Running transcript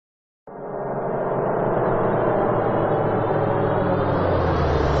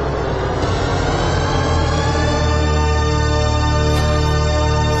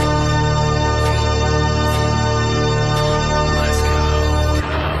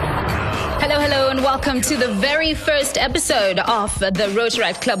and welcome to the very first episode of the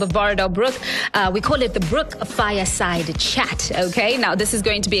Rotaract Club of Brook. We call it the Brook Fireside Chat, okay? Now, this is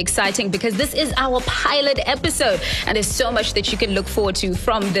going to be exciting because this is our pilot episode, and there's so much that you can look forward to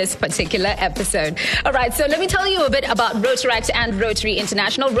from this particular episode. All right, so let me tell you a bit about Rotaract and Rotary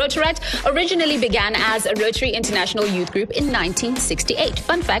International. Rotaract originally began as a Rotary International youth group in 1968.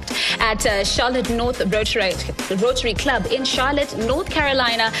 Fun fact, at Charlotte North Rotary Club in Charlotte, North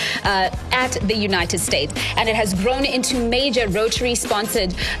Carolina, at the United States. And it has grown into major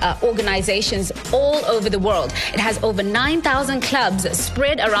Rotary-sponsored organizations all over the world. It has over 9,000 clubs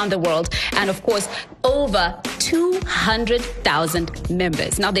spread around the world, and of course, over 200,000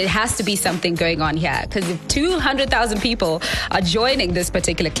 members. Now, there has to be something going on here, because if 200,000 people are joining this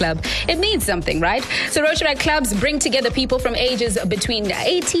particular club, it means something, right? So Rotaract clubs bring together people from ages between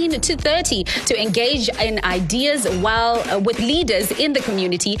 18 to 30 to engage in ideas while with leaders in the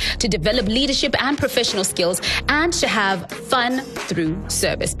community, to develop leadership and professional skills, and to have fun through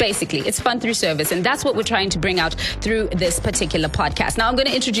service. Basically, it's fun through service, and that's what we're trying to bring out through this particular podcast. Now, I'm going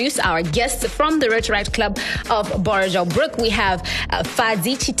to introduce our guests from the Rotaract Club of Brook. We have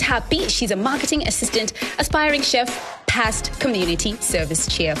Fazi Chitapi. She's a marketing assistant, aspiring chef, past community service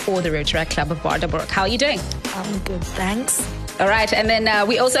chair for the Rotaract Club of Brook. How are you doing? I'm good, thanks. All right, and then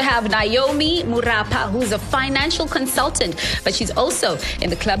we also have Naomi Murapa, who's a financial consultant, but she's also in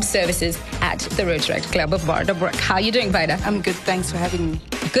the club services at the Rotaract Club of Brook. How are you doing, Vida? I'm good, thanks for having me.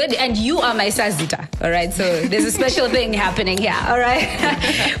 Good, and you are my Sazita, all right? So there's a special thing happening here, all right?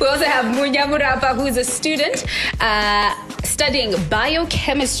 We also have Munya Murapa, who's a student studying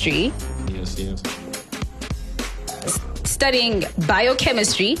biochemistry. Yes. Studying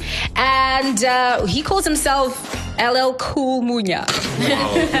biochemistry, and he calls himself LL Cool Munya.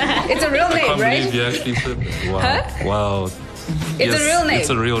 Wow. It's a real name, right? I can't believe you actually said that. Wow. Huh? Wow. It's a real name. It's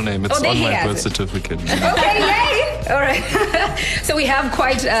a real name. It's on my birth certificate. Okay, yay! All right. So we have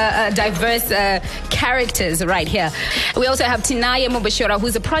quite diverse characters right here. We also have Tinaya Mubashura,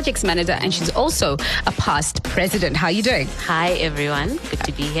 who's a projects manager, and she's also a past president. How are you doing? Hi, everyone. Good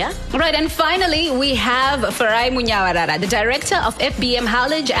to be here. All right, and finally, we have Farai Munyawarara, the director of FBM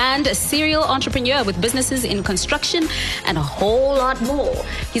Howledge and a serial entrepreneur with businesses in construction and a whole lot more.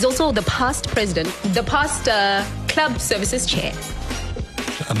 He's also the past president, the past club services chair.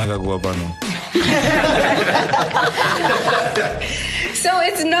 So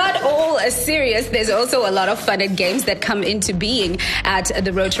it's not all serious. There's also a lot of fun and games that come into being at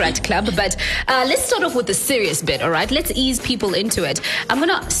the Rotaract Club. But let's start off with the serious bit, all right? Let's ease people into it. I'm going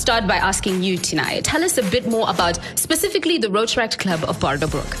to start by asking you, Tinaya. Tell us a bit more about specifically the Rotaract Club of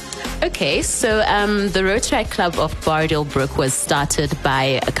Brook. Okay, so the Rotaract Club of Brook was started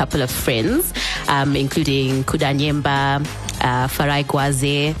by a couple of friends, including Kudanyemba, Farai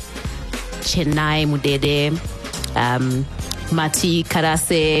Gwaze, Chennai Mudede, Mati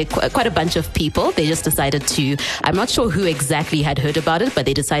Karase, quite a bunch of people. They just decided to, I'm not sure who exactly had heard about it, but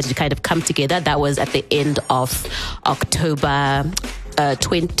they decided to kind of come together. That was at the end of October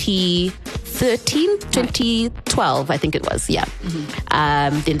 2012, I think it was, yeah.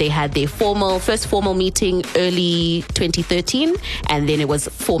 Mm-hmm. Then they had their first formal meeting early 2013, and then it was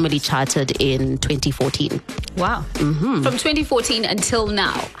formally chartered in 2014. Wow. Mm-hmm. From 2014 until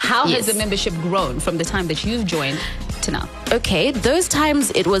now, how has the membership grown from the time that you've joined to now? Okay, those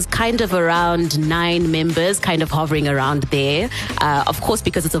times it was kind of around 9 members, kind of hovering around there. Of course,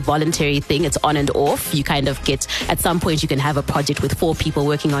 because it's a voluntary thing, it's on and off. You kind of get, at some point you can have a project with 4 people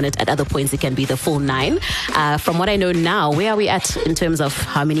working on it. At other points it can be the full 9. From what I know now, where are we at in terms of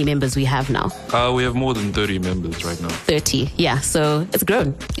how many members we have now? We have more than 30 members right now. 30, yeah. So it's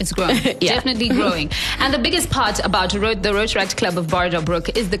grown. It's grown. Yeah. Definitely growing. And the biggest part about the Rotaract Club of Brook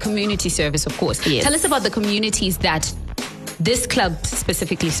is the community service, of course. Yes. Tell us about the communities that this club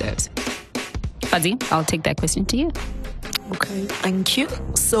specifically serves. Fazi, I'll take that question to you. Okay, thank you.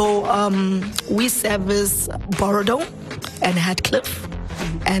 So we service Bordeaux and Heathcliff,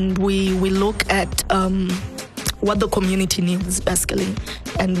 and we look at what the community needs, basically.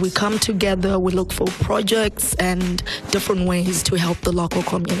 And we come together, we look for projects and different ways to help the local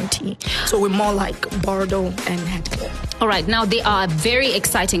community. So we're more like Bordeaux and Heathcliff. All right, now there are very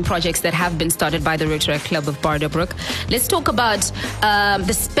exciting projects that have been started by the Rotaract Club of Brook. Let's talk about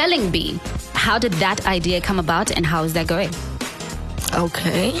the spelling bee. How did that idea come about, and how is that going?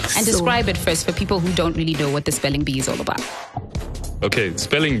 Okay. And describe it first for people who don't really know what the spelling bee is all about. Okay,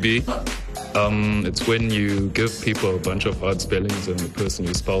 spelling bee. It's when you give people a bunch of hard spellings, and the person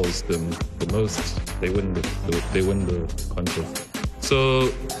who spells them the most, they win the contest. So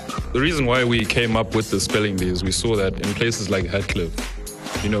the reason why we came up with the spelling bee is we saw that in places like Heathcliff,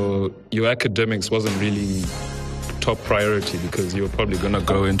 your academics wasn't really top priority because you're probably going to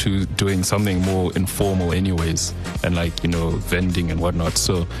go into doing something more informal anyways, and vending and whatnot.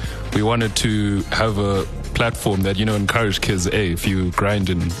 So we wanted to have a platform that, encourage kids, hey, if you grind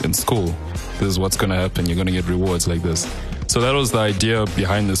in school, this is what's going to happen. You're going to get rewards like this. So that was the idea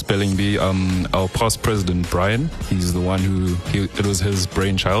behind the spelling bee. Our past president, Brian, he's the one it was his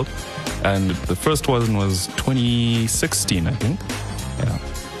brainchild. And the first one was 2016, I think. Yeah.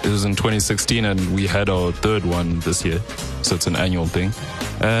 It was in 2016, and we had our third one this year. So it's an annual thing.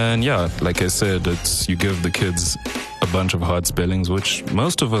 And yeah, like I said, you give the kids a bunch of hard spellings, which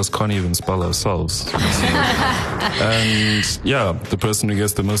most of us can't even spell ourselves. And yeah, the person who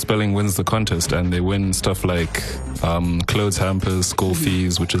gets the most spelling wins the contest, and they win stuff like clothes hampers, school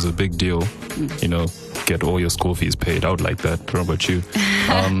fees, which is a big deal. Get all your school fees paid out like that. What about you?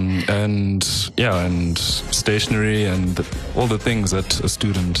 And stationery and all the things that a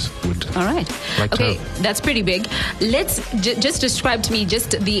student would. All right. Like okay, to have. That's pretty big. Let's just describe to me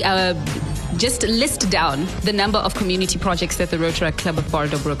just list down the number of community projects that the Rotaract Club of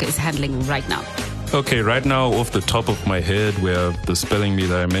Borodobrook is handling right now. Okay, right now, off the top of my head, we have the spelling bee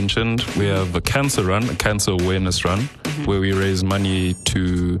that I mentioned. We have a cancer awareness run, where we raise money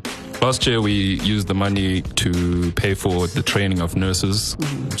to... Last year, we used the money to pay for the training of nurses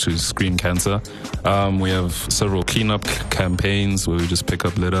to screen cancer. We have several cleanup campaigns where we just pick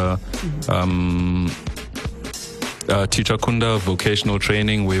up litter. Teacher Kunda vocational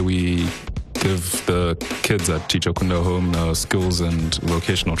training, where we give the kids at Teacher Kunda home skills and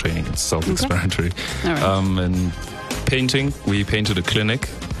vocational training. It's self-explanatory. Okay. All right. And painting, we painted a clinic,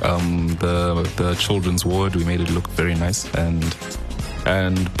 the children's ward. We made it look very nice.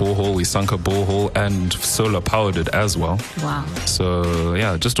 And borehole, we sunk a borehole and solar powered it as well. Wow. So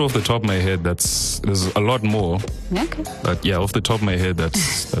yeah, just off the top of my head, there's a lot more. Okay. But yeah, off the top of my head,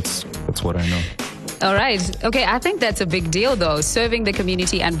 that's what I know. All right. Okay, I think that's a big deal, though, serving the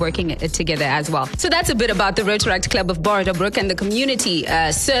community and working together as well. So that's a bit about the Rotaract Club of Borodobrook and the community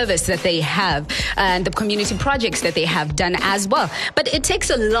service that they have and the community projects that they have done as well. But it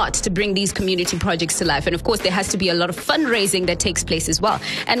takes a lot to bring these community projects to life. And of course, there has to be a lot of fundraising that takes place as well.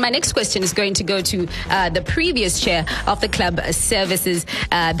 And my next question is going to go to the previous chair of the club services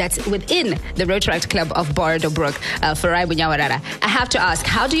that's within the Rotaract Club of Borodobrook, Farai Bunyawarara. I have to ask,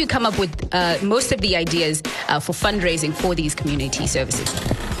 how do you come up with most of the ideas for fundraising for these community services?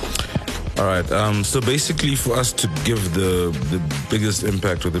 All right. So basically, for us to give the biggest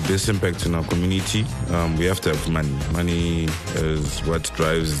impact or the best impact in our community, we have to have money. Money is what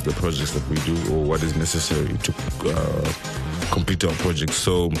drives the projects that we do, or what is necessary to complete our projects.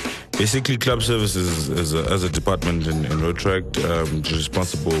 So basically, club services as a department in Rotaract is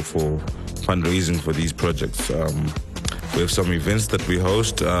responsible for fundraising for these projects. We have some events that we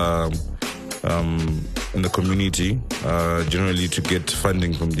host in the community, generally to get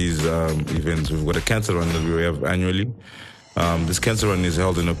funding from these events. We've got a cancer run that we have annually. This cancer run is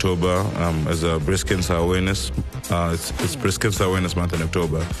held in October as a breast cancer awareness. It's Breast Cancer Awareness Month in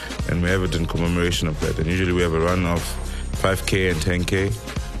October, and we have it in commemoration of that. And usually we have a run of 5K and 10K,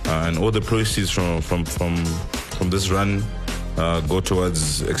 and all the proceeds from this run go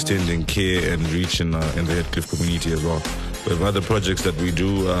towards extending care and reach in the Heathcliff community as well. We have other projects that we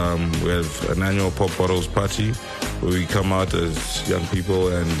do. We have an annual Pop Bottles party where we come out as young people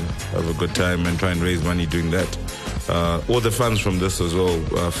and have a good time and try and raise money doing that. All the funds from this as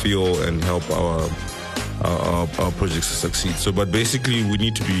well fuel and help our projects to succeed. So, but basically, we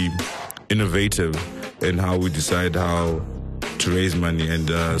need to be innovative in how we decide how to raise money, and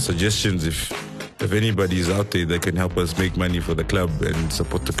suggestions if anybody is out there that can help us make money for the club and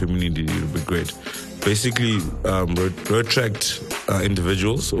support the community, it would be great. Basically, Rotaract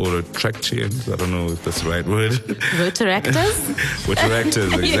individuals or Rotaractians, I don't know if that's the right word. Rotaractors?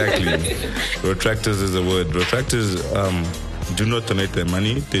 Rotaractors, exactly. Rotaractors is a word. Rotaractors do not donate their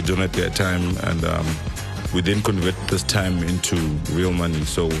money, they donate their time, and we then convert this time into real money.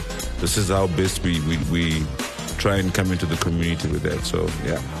 So this is how best we try and come into the community with that. So,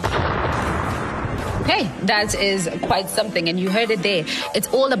 yeah. Okay, that is quite something. And you heard it there. It's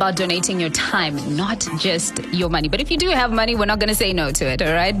all about donating your time, not just your money. But if you do have money, we're not going to say no to it,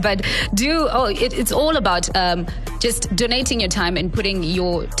 all right? But it's all about just donating your time and putting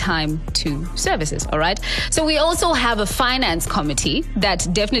your time to services. All right. So we also have a finance committee that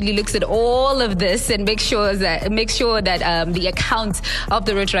definitely looks at all of this and makes sure that the accounts of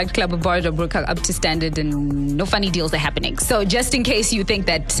the Rotaract Club of Barderbrook are up to standard and no funny deals are happening. So just in case you think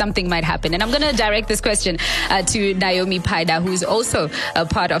that something might happen, and I'm going to direct this question to Naomi Paida, who's also a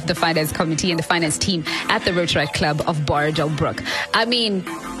part of the finance committee and the finance team at the Rotaract Club of Barderbrook. I mean,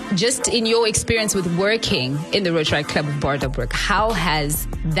 just in your experience with working in the Rotaract Club of Barderbrook, how has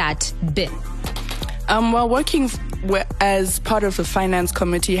that been? Well, working as part of the finance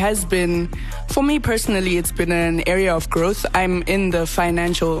committee has been, for me personally, it's been an area of growth. I'm in the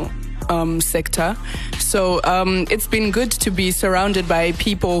financial sector. So it's been good to be surrounded by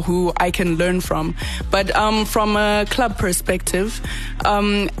people who I can learn from. But from a club perspective,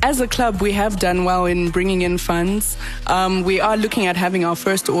 as a club, we have done well in bringing in funds. We are looking at having our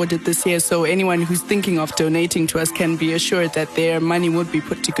first audit this year, so anyone who's thinking of donating to us can be assured that their money would be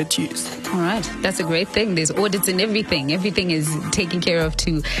put to good use. All right. That's a great thing. There's audits and everything. Everything is taken care of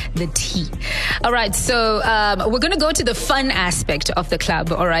to the T. All right. So we're going to go to the fun aspect of the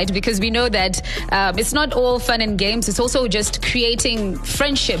club, all right, because we know that it's not all fun and games. It's also just creating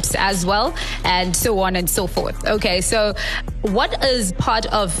friendships as well, and so on and so forth. Okay, so what is part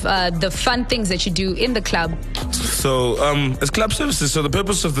of the fun things that you do in the club? So as club services, so the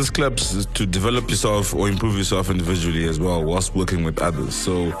purpose of this club is to develop yourself or improve yourself individually as well whilst working with others.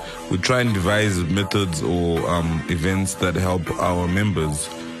 So we try and devise methods or events that help our members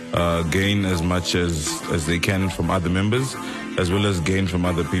gain as much as they can from other members, as well as gain from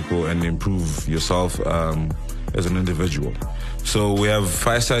other people and improve yourself as an individual. So we have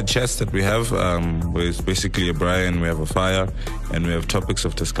fireside chats that we have, where it's basically a braai and we have a fire and we have topics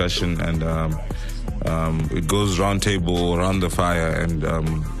of discussion, and it goes round table around the fire, and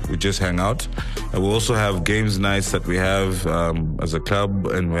we just hang out. And we also have games nights that we have as a club,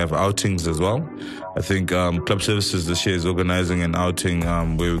 and we have outings as well. I think Club Services this year is organizing an outing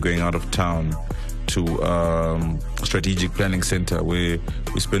where we're going out of town to Strategic Planning Center, where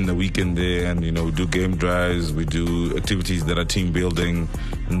we spend the weekend there, and we do game drives, we do activities that are team building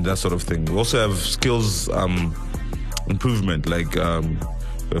and that sort of thing. We also have skills improvement, like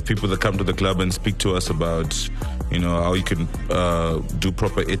we have people that come to the club and speak to us about how you can do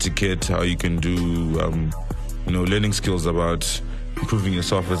proper etiquette, how you can do learning skills about improving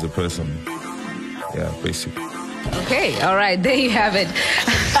yourself as a person. Yeah, basically. Okay, all right, there you have it.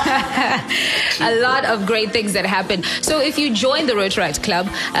 A lot of great things that happen. So if you join the Rotaract Club,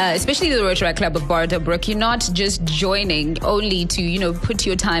 especially the Rotaract Club of Barderbrook, you're not just joining only to, put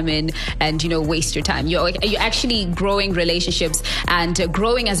your time in and, waste your time. You're actually growing relationships and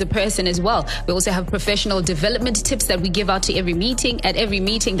growing as a person as well. We also have professional development tips that we give out to every meeting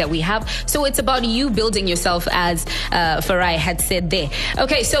that we have. So it's about you building yourself, as Farai had said there.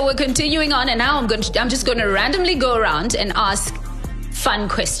 Okay, so we're continuing on, and now I'm just going to randomly go around and ask fun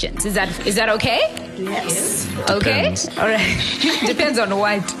questions. Is that okay? Yes. Okay. All right. Depends on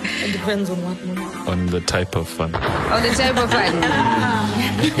what. It depends on what. On the type of fun. On the type of fun.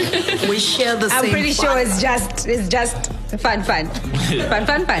 We share the same. I'm pretty sure it's just fun. Fun.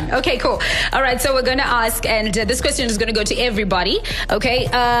 Okay, cool. All right. So we're gonna ask, and this question is gonna go to everybody. Okay.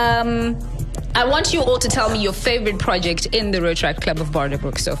 I want you all to tell me your favorite project in the Rotaract Club of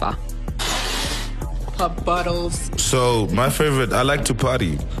Barderbrook so far. Pop bottles. So my favorite, I like to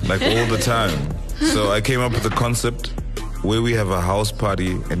party like all the time. So I came up with a concept where we have a house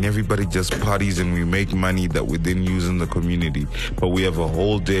party and everybody just parties and we make money that we then use in the community. But we have a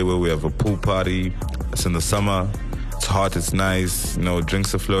whole day where we have a pool party. It's in the summer. It's hot, it's nice,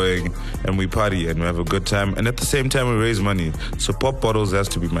 drinks are flowing, and we party and we have a good time. And at the same time, we raise money. So pop bottles has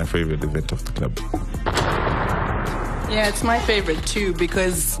to be my favorite event of the club. Yeah, it's my favorite too,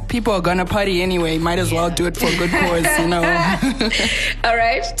 because people are gonna party anyway. Might as well do it for a good cause, All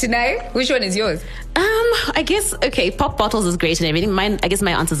right, tonight, which one is yours? I guess, okay, pop bottles is great and everything. I guess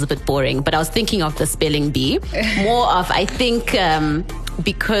my answer is a bit boring, but I was thinking of the spelling bee. More of, I think,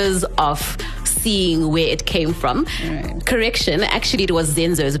 because of seeing where it came from. Right. Correction, actually it was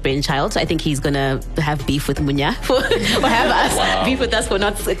Zenzo's brainchild. I think he's gonna have beef with Munya or have us beef with us for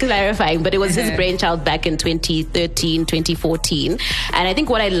not clarifying, but it was his brainchild back in 2013, 2014. And I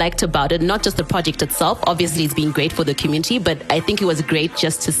think what I liked about it, not just the project itself, obviously it's been great for the community, but I think it was great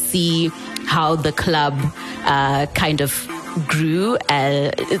just to see how the club kind of grew,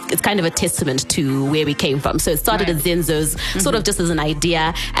 it's kind of a testament to where we came from. So it started Right. at Zenzo's, sort of just as an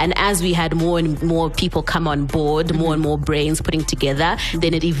idea. And as we had more and more people come on board, more and more brains putting together,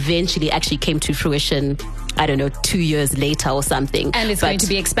 then it eventually actually came to fruition, I don't know, 2 years later or something. And it's going to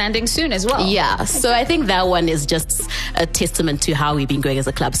be expanding soon as well. Yeah, so I think that one is just a testament to how we've been going as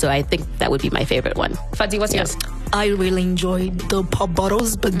a club. So I think that would be my favorite one. Fadi, what's yours? I really enjoyed the pop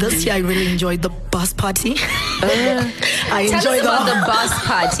bottles, but this year I really enjoyed the bus party. I Tell us enjoyed about the bus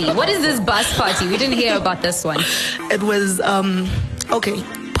party. What is this bus party? We didn't hear about this one. It was okay,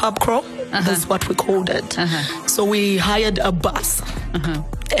 pub crawl. That's what we called it. So we hired a bus,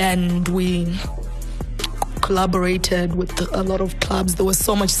 and we collaborated with a lot of clubs. There was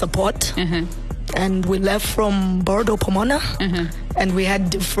so much support. And we left from Bordeaux, Pomona, and we had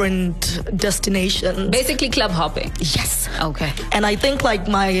different destinations. Basically club hopping. Yes. Okay. And I think like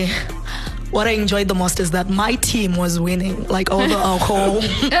what I enjoyed the most is that my team was winning, like all the alcohol.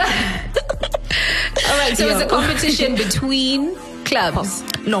 All right, so it's Yeah. a competition between clubs.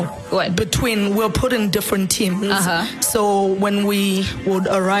 No, What? we're put in different teams. So when we would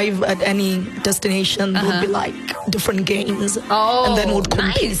arrive at any destination, there would be like different games. Oh, and then we'd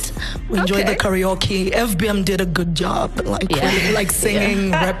compete. nice. We enjoyed Okay. the karaoke. FBM did a good job, like really, like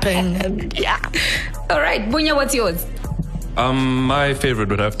singing, rapping, and All right, Bunya, what's yours? My favorite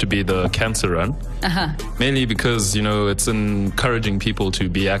would have to be the cancer run. Mainly because, it's encouraging people to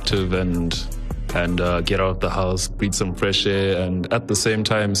be active and get out of the house, breathe some fresh air, and at the same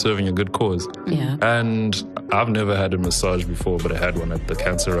time serving a good cause. Yeah. And I've never had a massage before, but I had one at the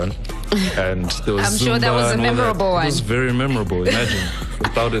cancer run. And there was I'm sure that Zumba was a and all memorable It one. was very memorable. Imagine,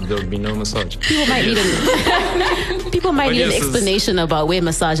 without it, there would be no massage. People might need But an yes, it's- explanation about where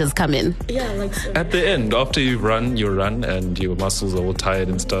massages come in. yeah, like so. At the end, after you run, and your muscles are all tired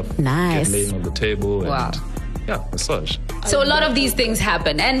and stuff. Nice. Get laying on the table. Wow. And, yeah, massage. So a lot of these things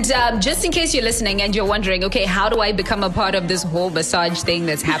happen. And just in case you're listening and you're wondering, okay, how do I become a part of this whole massage thing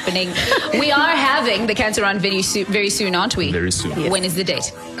that's happening? We are having the Cancer Run very soon, aren't we? Very soon. Yes. When is the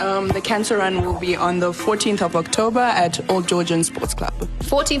date? The Cancer Run will be on the 14th of October at Old Georgian Sports Club.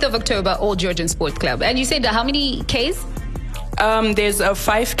 14th of October, Old Georgian Sport Club. And you said how many Ks? There's a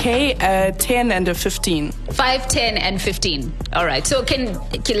 5K, a 10, and a 15. 5, 10, and 15. All right. So can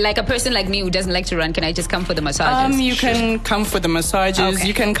like a person like me who doesn't like to run, can I just come for the massages? You can come for the massages. Okay.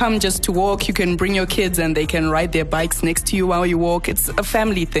 You can come just to walk. You can bring your kids and they can ride their bikes next to you while you walk. It's a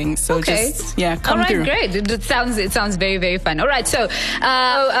family thing. So Okay. just, come All right, through. great. It sounds very, very fun. All right, so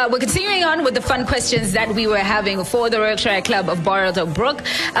we're continuing on with the fun questions that we were having for the Rotary Club of Boreldale-Brook.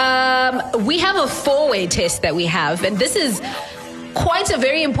 We have a 4-way test that we have, and this is quite a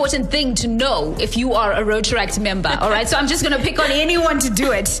very important thing to know if you are a Rotaract member. All right, so I'm just going to pick on anyone to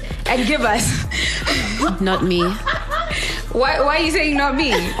do it and give us. Not me. Why are you saying not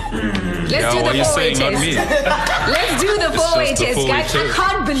me? Let's Yeah, do why are the you 4-way saying not test. me? Let's do the 4-way just the test, 4-way guys. I test.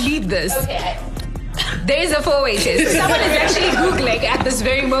 can't believe this. There is a 4-way test. Someone is actually Googling at this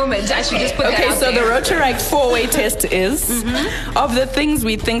very moment. I should just put that Okay, out so the there. Rotaract 4-way test is of the things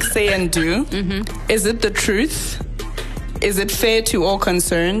we think, say, and do, is it the truth? Is it fair to all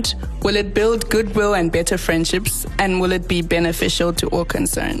concerned? Will it build goodwill and better friendships? And will it be beneficial to all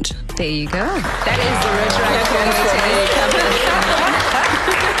concerned? There you go. That is the Rotaract 4-way test.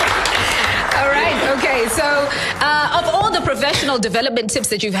 All right, okay. So of all the professional development tips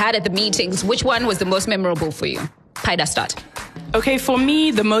that you've had at the meetings, which one was the most memorable for you? Paida, start. Okay, for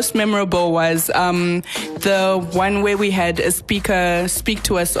me, the most memorable was the one where we had a speaker speak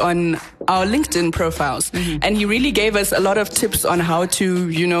to us on our LinkedIn profiles. And he really gave us a lot of tips on how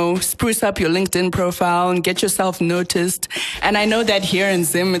to, spruce up your LinkedIn profile and get yourself noticed. And I know that here in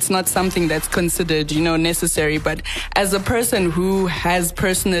Zim, it's not something that's considered, necessary. But as a person who has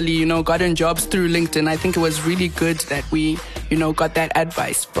personally, gotten jobs through LinkedIn, I think it was really good that we, got that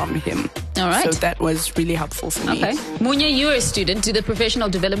advice from him. All right. So that was really helpful for me. Okay. Munya, you're a student. Do the professional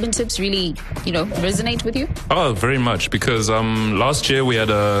development tips really, resonate with you? Oh, very much, because last year we had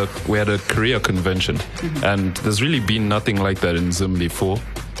a career convention, and there's really been nothing like that in Zim before.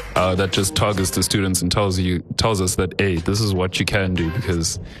 That just targets the students and tells us that, hey, this is what you can do,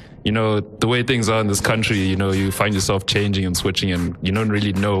 because the way things are in this country, you find yourself changing and switching, and you don't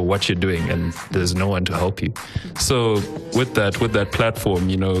really know what you're doing, and there's no one to help you. So with that platform,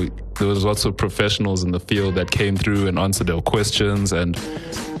 there was lots of professionals in the field that came through and answered our questions, and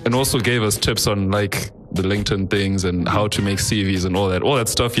also gave us tips on like the LinkedIn things and how to make CVs and all that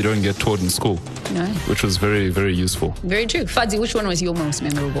stuff you don't get taught in school, which was very, very useful. Very true. Fadzi, which one was your most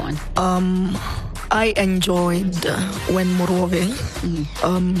memorable one? I enjoyed when Morove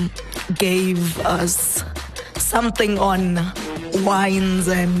gave us something on wines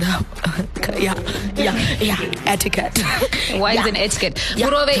and etiquette. Wines and etiquette.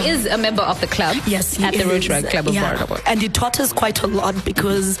 Murove is a member of the club. Yes, he at the is. Rotary Club of Bardo. And he taught us quite a lot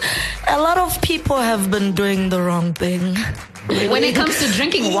because a lot of people have been doing the wrong thing. When it comes to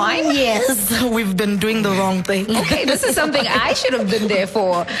drinking wine? Yes, we've been doing the wrong thing. Okay, this is something I should have been there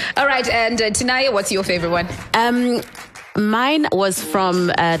for. All right, and Tanaya, what's your favorite one? Mine was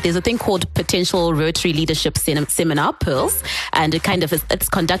from, there's a thing called Potential Rotary Leadership Seminar, Pearls, and it's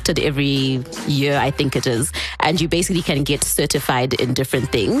conducted every year, I think it is. And you basically can get certified in different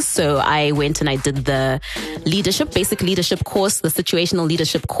things. So I went and I did the basic leadership course, the situational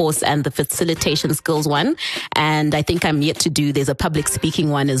leadership course, and the facilitation skills one. And I think I'm yet to do, there's a public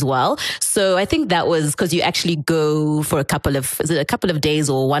speaking one as well. So I think that was because you actually go for a couple of days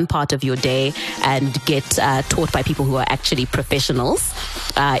or one part of your day and get taught by people who are actually professionals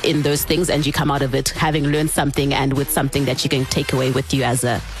in those things, and you come out of it having learned something and with something that you can take away with you as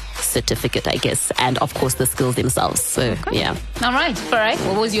a certificate, I guess, and of course the skills themselves. So yeah. All right.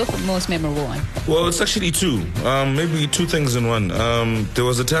 What was your most memorable one? Well, it's actually two. Maybe two things in one. There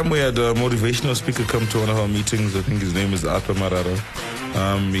was a time we had a motivational speaker come to one of our meetings. I think his name is Arthur Marara.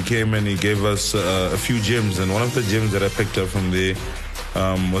 He came and he gave us a few gems, and one of the gems that I picked up from there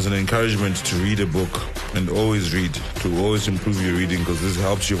was an encouragement to read a book and always read, to always improve your reading, because this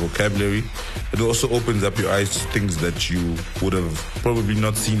helps your vocabulary. It also opens up your eyes to things that you would have probably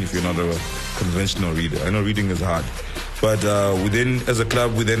not seen if you're not a conventional reader. I know reading is hard, but as a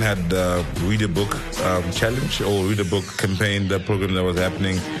club, we then had read a book challenge or read a book campaign, that program that was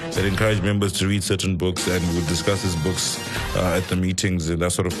happening that encouraged members to read certain books, and we would discuss these books at the meetings and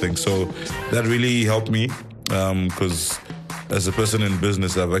that sort of thing. So that really helped me because as a person in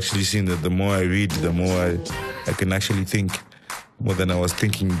business, I've actually seen that the more I read, the more I can actually think more than I was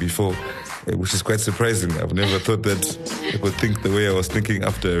thinking before, which is quite surprising. I've never thought that I could think the way I was thinking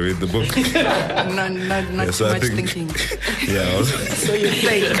after I read the book. not so too much thinking. Yeah. So you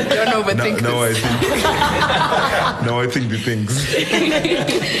think, don't overthink. Now I think the things.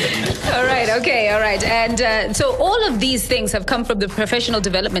 All right. And so all of these things have come from the professional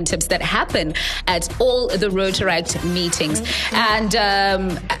development tips that happen at all the Rotaract meetings. And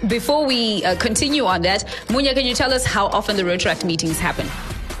before we continue on that, Munya, can you tell us how often the Rotaract meetings happen?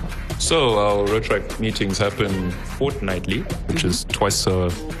 So our Rotaract meetings happen fortnightly, which is twice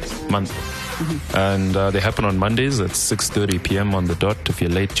a month. And they happen on Mondays at 6:30 p.m. on the dot. If you're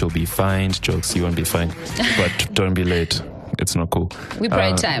late, you'll be fined. Jokes, you won't be fined. But don't be late. It's not cool. We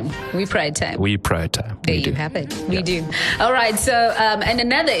pride time. We pride time. There you have it. We do. All right. So, and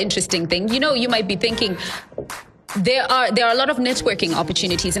another interesting thing, you might be thinking, there are a lot of networking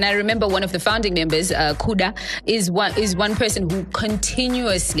opportunities, and I remember one of the founding members, Kuda, is one person who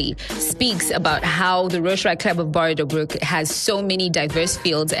continuously speaks about how the Rotary Club of Bardo has so many diverse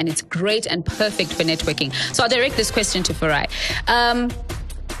fields, and it's great and perfect for networking. So I'll direct this question to Farai.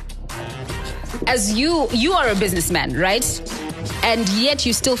 As you are a businessman, right? And yet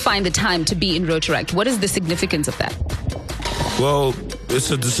you still find the time to be in Rotaract. What is the significance of that? Well,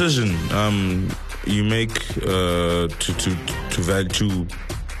 it's a decision you make to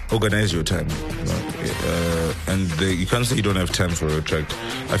organize your time, and you can't say you don't have time for Rotaract.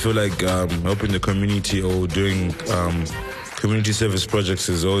 I feel like helping the community or doing community service projects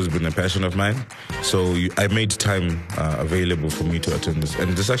has always been a passion of mine. So I made time available for me to attend this.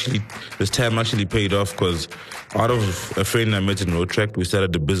 And this time actually paid off because out of a friend I met in Rotaract, we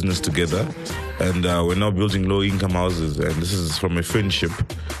started the business together. And we're now building low-income houses. And this is from a friendship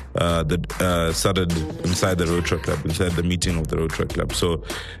that started inside the Rotary Club, inside the meeting of the Rotary Club. So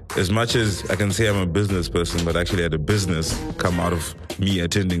as much as I can say I'm a business person, but actually I had a business come out of me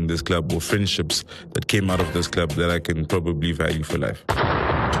attending this club, or friendships that came out of this club that I can probably value for life.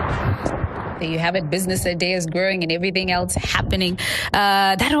 There you have it. Business ideas growing and everything else happening.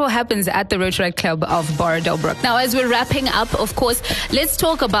 That all happens at the Rotary Club of Bardo-Brook. Now, as we're wrapping up, of course, let's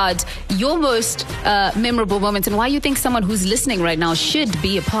talk about your most memorable moments and why you think someone who's listening right now should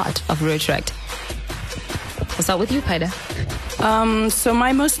be a part of Rotary. We'll start with you, Paida. So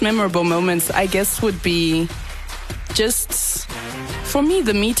my most memorable moments, I guess, would be just... For me,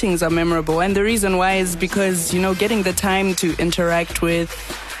 the meetings are memorable. And the reason why is because, getting the time to interact with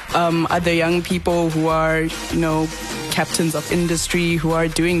other young people who are, captains of industry, who are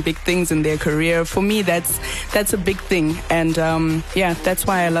doing big things in their career. For me, that's a big thing. And that's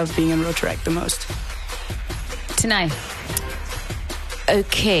why I love being in Rotaract the most. Tanai.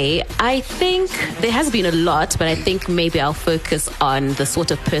 Okay, I think there has been a lot, but I think maybe I'll focus on the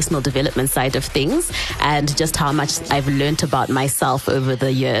sort of personal development side of things and just how much I've learned about myself over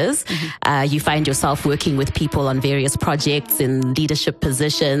the years. You find yourself working with people on various projects in leadership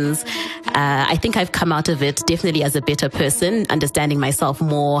positions. I think I've come out of it definitely as a better person, understanding myself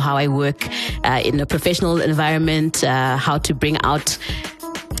more, how I work in a professional environment, how to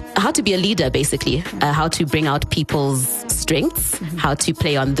be a leader, basically, how to bring out people's strengths, how to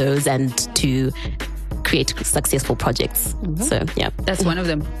play on those and to create successful projects. So, yeah. That's one of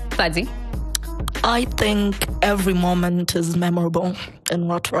them. Fadzi? I think every moment is memorable in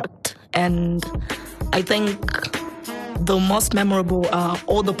Rotaract. And I think the most memorable are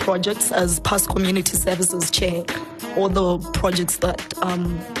all the projects as past community services chair, all the projects that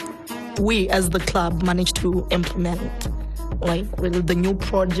we as the club managed to implement. Like really the new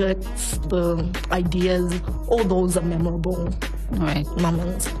projects, the ideas, all those are memorable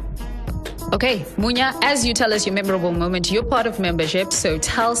moments. Okay, Munya, as you tell us your memorable moment, you're part of membership, so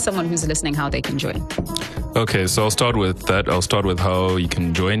tell someone who's listening how they can join. Okay, so I'll start with that. I'll start with how you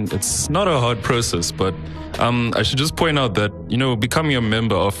can join. It's not a hard process, but I should just point out that, becoming a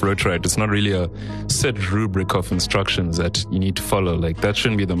member of Rotaract, it's not really a set rubric of instructions that you need to follow. Like, that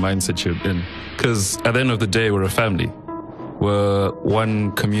shouldn't be the mindset you're in. Because at the end of the day, we're a family. We're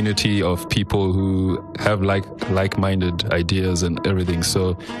one community of people who have like-minded ideas and everything.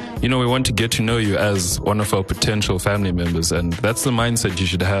 So, we want to get to know you as one of our potential family members. And that's the mindset you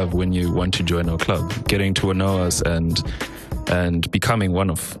should have when you want to join our club, getting to know us and becoming one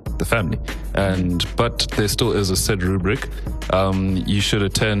of the family. But there still is a set rubric. You should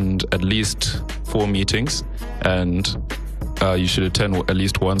attend at least 4 meetings, and you should attend at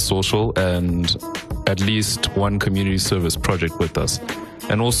least 1 social and at least 1 community service project with us.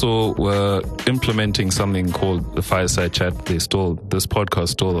 And also, we're implementing something called the Fireside Chat. This podcast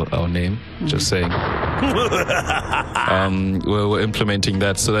stole our name, just saying. We're implementing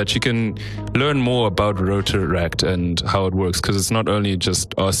that so that you can learn more about Rotaract and how it works. Because it's not only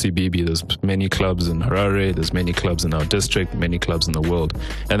just RCBB. There's many clubs in Harare. There's many clubs in our district, many clubs in the world.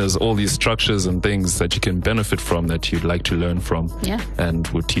 And there's all these structures and things that you can benefit from that you'd like to learn from. Yeah. And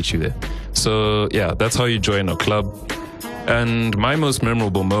we'll teach you there. So, yeah, that's how you join our club. And my most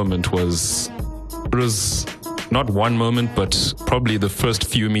memorable moment was not one moment, but probably the first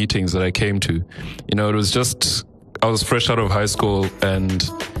few meetings that I came to. It was just, I was fresh out of high school and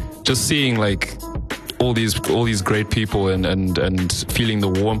just seeing all these great people and feeling the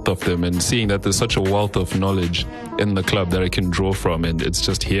warmth of them and seeing that there's such a wealth of knowledge in the club that I can draw from, and it's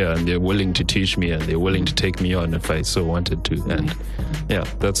just here, and they're willing to teach me and they're willing to take me on if I so wanted to. And yeah,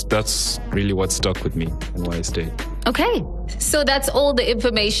 that's really what stuck with me and why I stayed. Okay, so that's all the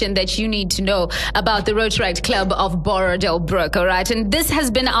information that you need to know about the Rotaract Club of Boredelbrook, all right? And this has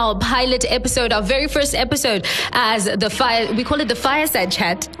been our pilot episode, our very first episode as we call it the Fireside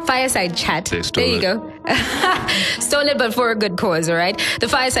Chat. Fireside Chat. There you go. Stole it, but for a good cause, all right? The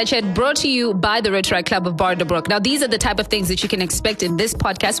Fireside Chat brought to you by the Rotaract Club of Boredelbrook. Now, these are the type of things that you can expect in this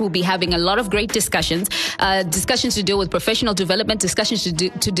podcast. We'll be having a lot of great discussions to deal with professional development, discussions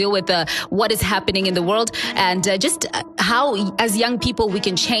to deal with what is happening in the world, and just how, as young people, we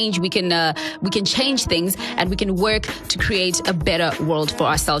can change. We can change things, and we can work to create a better world for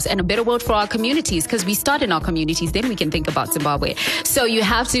ourselves and a better world for our communities. Because we start in our communities, then we can think about Zimbabwe. So you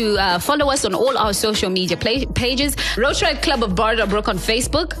have to follow us on all our social media pages. Rotaract Club of Boredelbrook on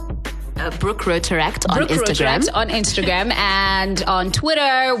Facebook. Brook Rotaract on Instagram. Rotaract on Instagram, and on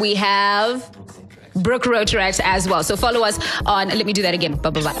Twitter we have Brook Rotaract as well. So follow us on. Let me do that again.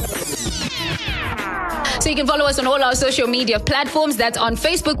 So you can follow us on all our social media platforms. That's on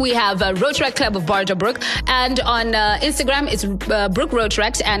Facebook. We have Rotaract Club of Boredelbrook. And on Instagram, it's Brook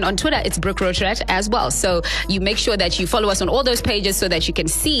Rotaract. And on Twitter, it's Brook Rotaract as well. So you make sure that you follow us on all those pages so that you can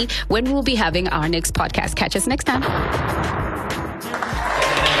see when we will be having our next podcast. Catch us next time.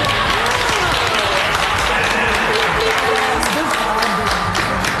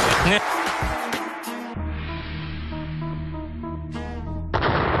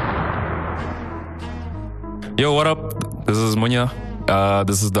 Yo, what up? This is Munya.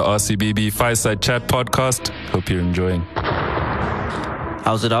 This is the RCBB Fireside Chat podcast. Hope you're enjoying.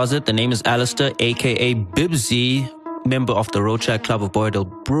 How's it? The name is Alistair, aka Bibsy, member of the Rotaract Club of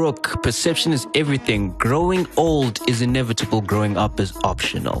Boredelbrook. Perception is everything. Growing old is inevitable. Growing up is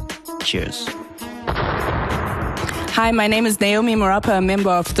optional. Cheers. Hi, my name is Naomi Marapa, a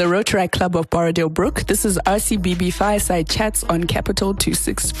member of the Rotaract Club of Boredelbrook. This is RCBB Fireside Chats on Capital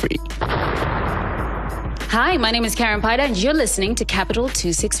 263. Hi, my name is Karen Paida, and you're listening to Capital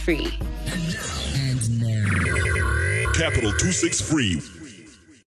 263. And now, Capital 26 Free.